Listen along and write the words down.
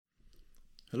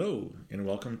Hello, and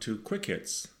welcome to Quick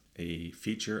Hits, a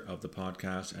feature of the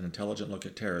podcast An Intelligent Look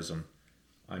at Terrorism.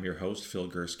 I'm your host, Phil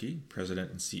Gursky,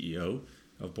 President and CEO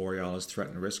of Borealis Threat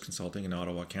and Risk Consulting in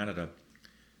Ottawa, Canada.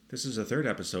 This is the third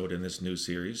episode in this new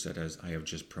series that I have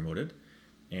just promoted,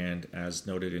 and as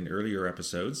noted in earlier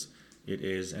episodes, it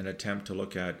is an attempt to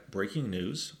look at breaking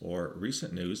news or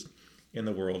recent news in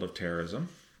the world of terrorism,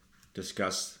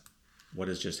 discuss what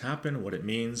has just happened, what it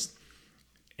means,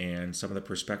 and some of the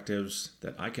perspectives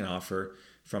that I can offer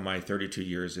from my 32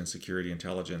 years in security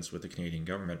intelligence with the Canadian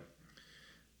government.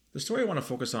 The story I want to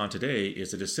focus on today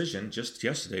is a decision just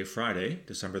yesterday, Friday,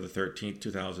 December the 13th,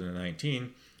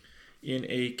 2019, in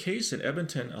a case in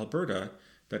Edmonton, Alberta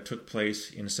that took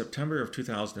place in September of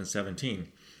 2017.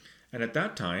 And at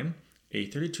that time, a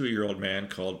 32-year-old man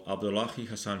called Abdullahi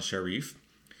Hassan Sharif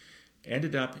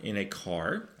ended up in a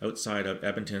car outside of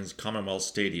Edmonton's Commonwealth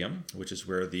Stadium, which is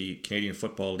where the Canadian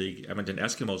Football League Edmonton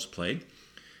Eskimos play.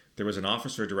 There was an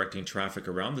officer directing traffic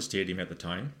around the stadium at the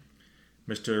time.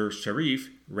 Mr.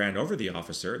 Sharif ran over the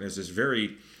officer, and there's this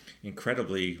very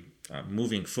incredibly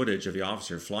moving footage of the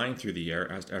officer flying through the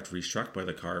air after he's struck by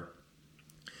the car.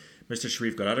 Mr.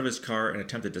 Sharif got out of his car and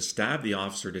attempted to stab the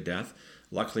officer to death.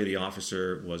 Luckily, the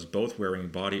officer was both wearing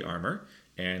body armor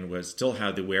and still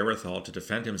had the wherewithal to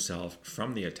defend himself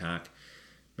from the attack.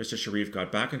 Mr. Sharif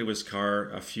got back into his car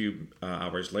a few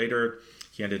hours later.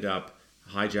 He ended up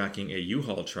hijacking a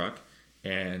U-Haul truck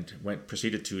and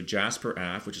proceeded to Jasper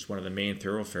Ave, which is one of the main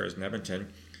thoroughfares in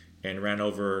Edmonton, and ran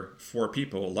over 4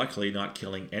 people, luckily not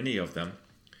killing any of them,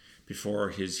 before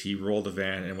he rolled the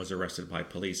van and was arrested by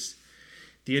police.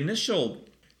 The initial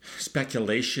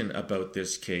speculation about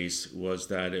this case was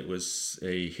that it was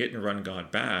a hit and run gone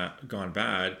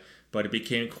bad, but it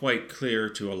became quite clear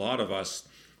to a lot of us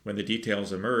when the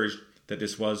details emerged that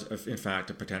this was, in fact,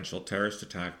 a potential terrorist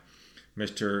attack.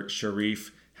 Mr.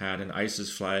 Sharif had an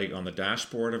ISIS flag on the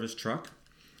dashboard of his truck.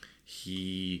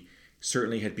 He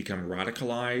certainly had become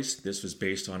radicalized. This was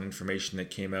based on information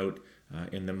that came out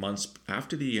in the months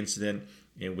after the incident,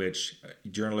 in which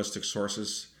journalistic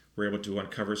sources were able to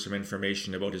uncover some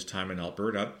information about his time in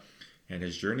Alberta and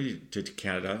his journey to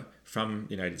Canada from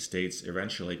the United States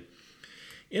eventually.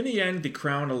 In the end, the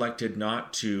Crown elected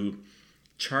not to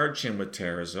charge him with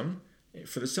terrorism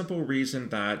for the simple reason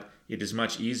that it is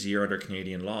much easier under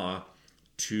Canadian law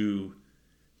to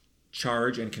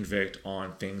charge and convict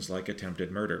on things like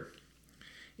attempted murder.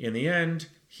 In the end,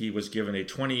 he was given a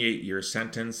 28-year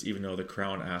sentence, even though the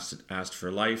Crown asked for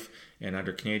life, and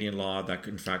under Canadian law, that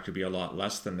in fact could be a lot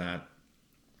less than that.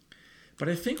 But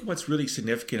I think what's really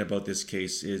significant about this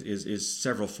case is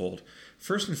severalfold.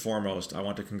 First and foremost, I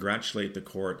want to congratulate the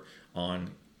court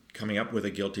on coming up with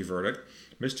a guilty verdict.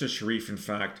 Mr. Sharif, in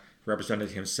fact,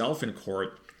 represented himself in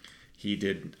court. He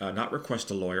did not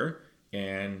request a lawyer,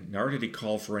 and nor did he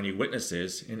call for any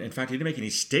witnesses. And in fact, he didn't make any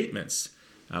statements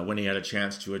when he had a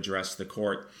chance to address the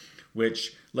court,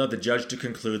 which led the judge to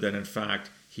conclude that, in fact,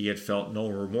 he had felt no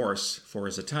remorse for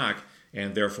his attack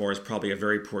and therefore is probably a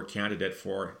very poor candidate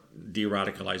for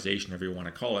de-radicalization, whatever you want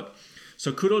to call it.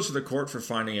 So kudos to the court for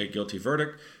finding a guilty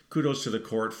verdict. Kudos to the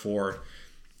court for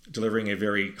delivering a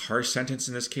very harsh sentence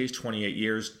in this case, 28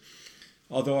 years.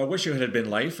 Although I wish it had been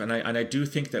life, and I do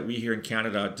think that we here in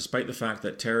Canada, despite the fact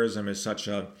that terrorism is such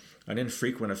an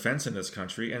infrequent offense in this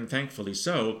country, and thankfully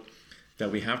so,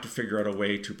 that we have to figure out a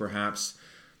way to perhaps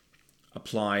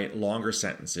apply longer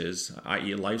sentences,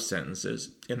 i.e. life sentences,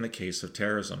 in the case of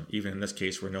terrorism. Even in this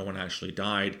case where no one actually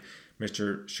died,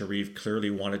 Mr. Sharif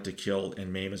clearly wanted to kill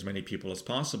and maim as many people as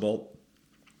possible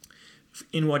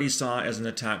in what he saw as an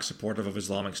attack supportive of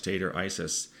Islamic State or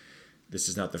ISIS. This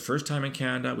is not the first time in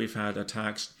Canada we've had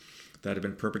attacks that have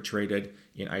been perpetrated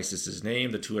in ISIS's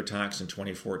name. The 2 attacks in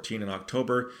 2014 in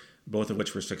October, both of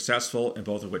which were successful and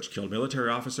both of which killed military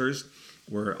officers,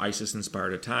 were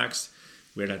ISIS-inspired attacks.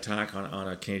 We had an attack on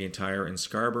a Canadian Tire in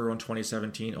Scarborough in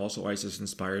 2017, also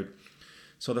ISIS-inspired.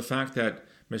 So the fact that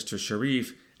Mr.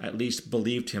 Sharif at least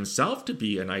believed himself to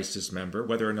be an ISIS member,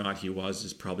 whether or not he was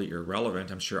is probably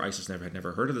irrelevant. I'm sure ISIS had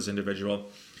never heard of this individual,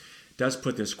 does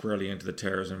put this squarely into the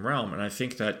terrorism realm. And I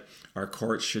think that our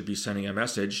courts should be sending a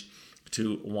message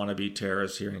to wannabe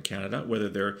terrorists here in Canada, whether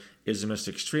they're Islamist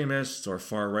extremists or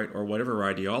far right or whatever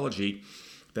ideology,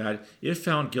 that if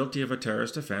found guilty of a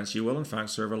terrorist offense, you will in fact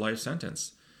serve a life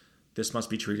sentence. This must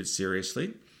be treated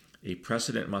seriously. A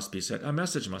precedent must be set. A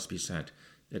message must be sent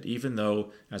that even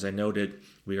though, as I noted,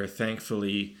 we are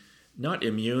thankfully not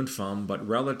immune from, but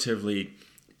relatively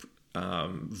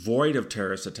void of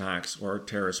terrorist attacks or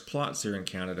terrorist plots here in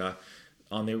Canada,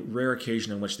 on the rare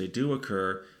occasion in which they do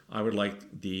occur, I would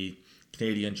like the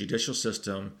Canadian judicial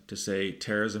system to say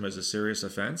terrorism is a serious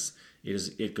offense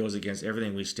It goes against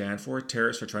everything we stand for.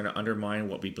 Terrorists are trying to undermine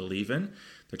what we believe in.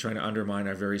 They're trying to undermine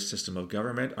our very system of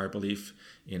government, our belief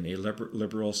in a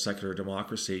liberal, secular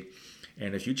democracy.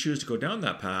 And if you choose to go down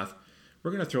that path,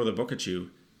 we're going to throw the book at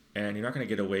you, and you're not going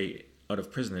to get away out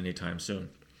of prison anytime soon.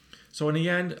 So in the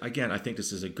end, again, I think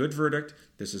this is a good verdict.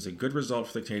 This is a good result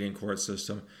for the Canadian court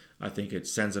system. I think it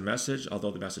sends a message,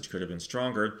 although the message could have been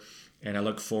stronger. And I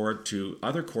look forward to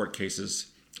other court cases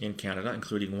in Canada,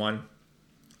 including one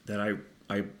that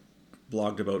I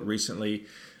blogged about recently,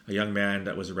 a young man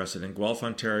that was arrested in Guelph,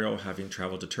 Ontario, having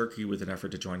traveled to Turkey with an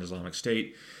effort to join Islamic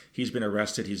State. He's been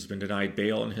arrested. He's been denied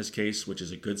bail in his case, which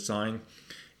is a good sign.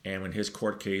 And when his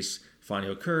court case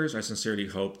finally occurs, I sincerely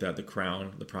hope that the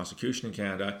Crown, the prosecution in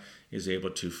Canada, is able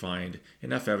to find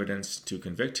enough evidence to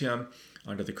convict him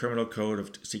under the criminal code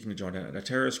of seeking to join a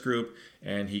terrorist group,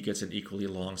 and he gets an equally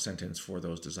long sentence for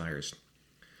those desires.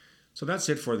 So that's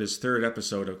it for this third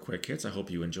episode of Quick Hits. I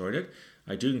hope you enjoyed it.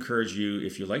 I do encourage you,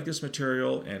 if you like this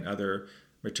material and other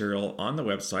material on the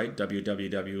website,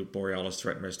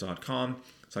 www.borealisthreatandrisk.com,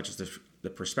 such as the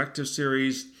Perspective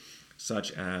series,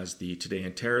 such as the Today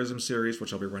in Terrorism series,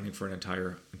 which I'll be running for an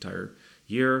entire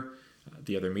year,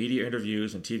 the other media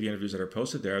interviews and TV interviews that are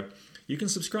posted there, you can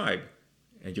subscribe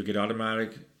and you'll get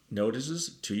automatic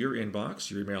notices to your inbox,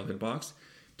 your email inbox,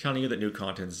 telling you that new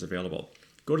content is available.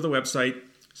 Go to the website,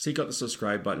 seek out the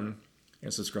subscribe button,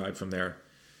 and subscribe from there.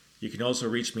 You can also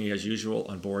reach me as usual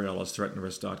on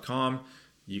borealisthreatandrisk.com.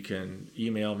 You can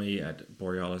email me at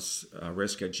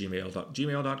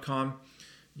borealisrisk@gmail.com.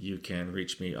 You can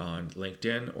reach me on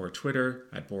LinkedIn or Twitter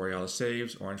at Borealis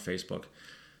Saves, or on Facebook.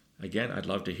 Again, I'd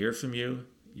love to hear from you,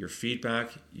 your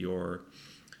feedback, your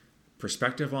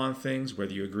perspective on things,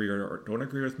 whether you agree or don't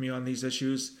agree with me on these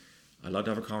issues. I'd love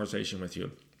to have a conversation with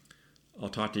you. I'll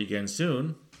talk to you again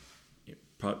soon,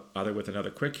 either with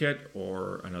another quick hit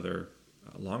or another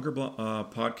longer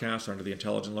podcast under the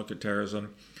Intelligent Look at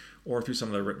Terrorism, or through some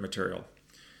of the written material.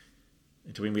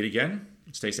 Until we meet again,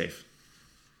 stay safe.